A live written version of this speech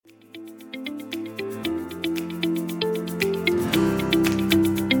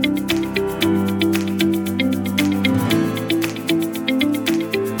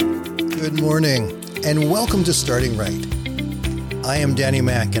and welcome to Starting Right. I am Danny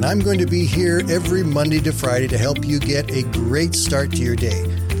Mack, and I'm going to be here every Monday to Friday to help you get a great start to your day.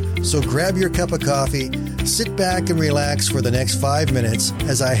 So grab your cup of coffee, sit back and relax for the next 5 minutes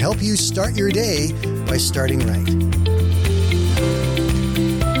as I help you start your day by starting right.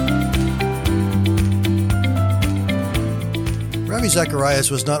 Ravi Zacharias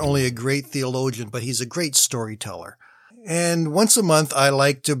was not only a great theologian, but he's a great storyteller. And once a month, I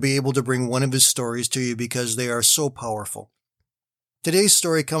like to be able to bring one of his stories to you because they are so powerful. Today's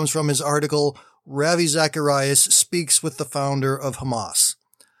story comes from his article, Ravi Zacharias Speaks with the Founder of Hamas.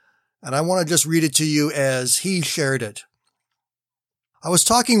 And I want to just read it to you as he shared it. I was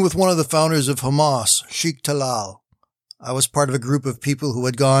talking with one of the founders of Hamas, Sheikh. I was part of a group of people who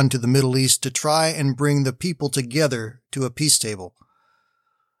had gone to the Middle East to try and bring the people together to a peace table.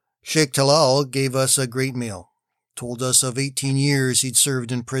 Sheikh Talal gave us a great meal, told us of 18 years he'd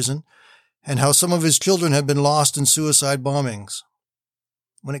served in prison, and how some of his children had been lost in suicide bombings.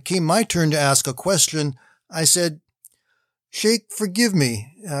 When it came my turn to ask a question, I said, Sheikh, forgive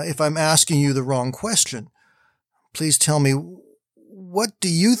me if I'm asking you the wrong question. Please tell me, what do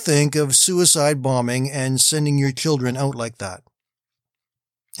you think of suicide bombing and sending your children out like that?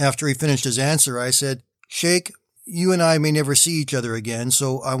 After he finished his answer, I said, Sheikh, you and I may never see each other again,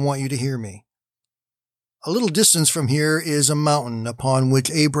 so I want you to hear me. A little distance from here is a mountain upon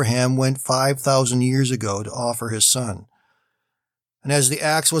which Abraham went 5,000 years ago to offer his son. And as the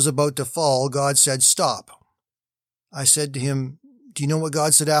axe was about to fall, God said, stop. I said to him, do you know what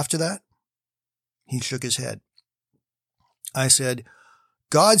God said after that? He shook his head. I said,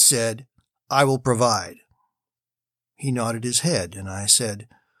 God said, I will provide. He nodded his head, and I said,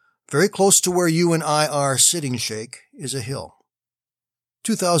 very close to where you and I are sitting, Sheikh, is a hill.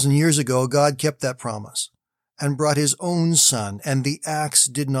 2,000 years ago, God kept that promise and brought his own son, and the axe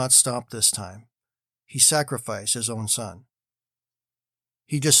did not stop this time. He sacrificed his own son.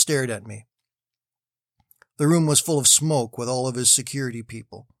 He just stared at me. The room was full of smoke with all of his security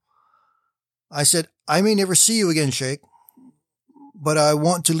people. I said, I may never see you again, Sheikh, but I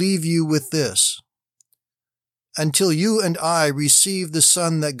want to leave you with this. Until you and I receive the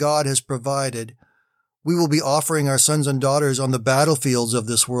son that God has provided, we will be offering our sons and daughters on the battlefields of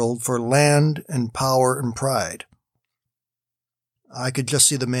this world for land and power and pride. I could just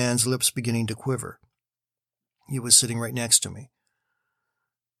see the man's lips beginning to quiver. He was sitting right next to me.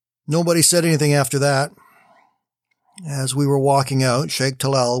 Nobody said anything after that. As we were walking out, Sheikh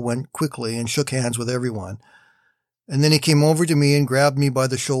Talal went quickly and shook hands with everyone. And then he came over to me and grabbed me by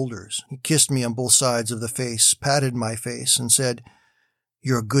the shoulders. He kissed me on both sides of the face, patted my face, and said,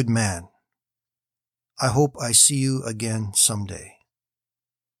 You're a good man. I hope I see you again someday.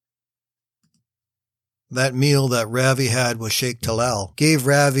 That meal that Ravi had with Sheikh Talal gave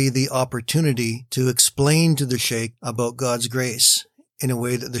Ravi the opportunity to explain to the Sheikh about God's grace in a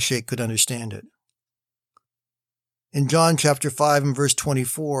way that the Sheikh could understand it. In John chapter 5 and verse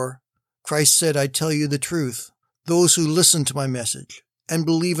 24, Christ said, I tell you the truth. Those who listen to my message and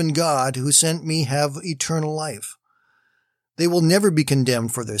believe in God who sent me have eternal life. They will never be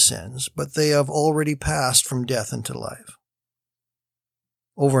condemned for their sins, but they have already passed from death into life.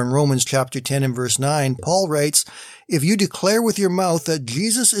 Over in Romans chapter 10 and verse 9, Paul writes, If you declare with your mouth that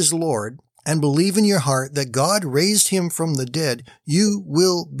Jesus is Lord and believe in your heart that God raised him from the dead, you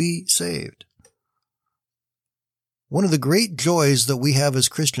will be saved. One of the great joys that we have as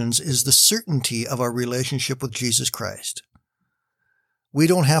Christians is the certainty of our relationship with Jesus Christ. We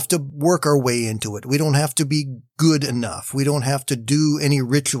don't have to work our way into it. We don't have to be good enough. We don't have to do any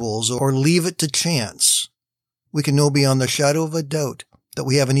rituals or leave it to chance. We can know beyond the shadow of a doubt that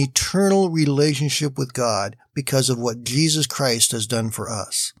we have an eternal relationship with God because of what Jesus Christ has done for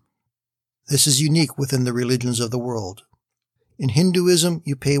us. This is unique within the religions of the world. In Hinduism,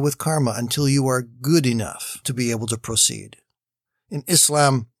 you pay with karma until you are good enough to be able to proceed. In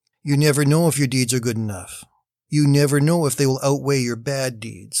Islam, you never know if your deeds are good enough. You never know if they will outweigh your bad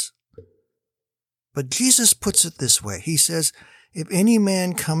deeds. But Jesus puts it this way. He says, if any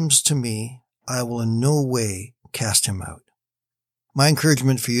man comes to me, I will in no way cast him out. My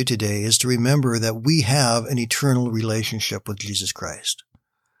encouragement for you today is to remember that we have an eternal relationship with Jesus Christ.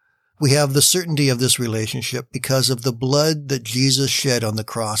 We have the certainty of this relationship because of the blood that Jesus shed on the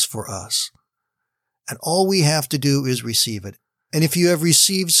cross for us. And all we have to do is receive it. And if you have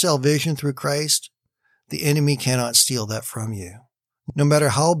received salvation through Christ, the enemy cannot steal that from you. No matter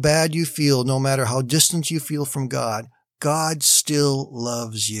how bad you feel, no matter how distant you feel from God, God still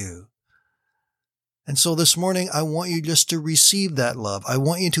loves you. And so this morning, I want you just to receive that love. I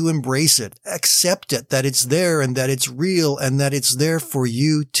want you to embrace it, accept it, that it's there and that it's real and that it's there for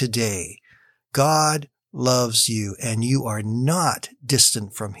you today. God loves you, and you are not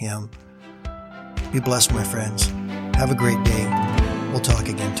distant from Him. Be blessed, my friends. Have a great day. We'll talk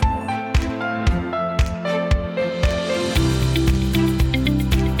again tomorrow.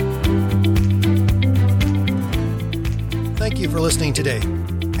 Thank you for listening today,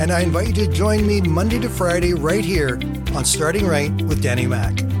 and I invite you to join me Monday to Friday right here on Starting Right with Danny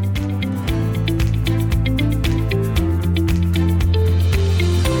Mack.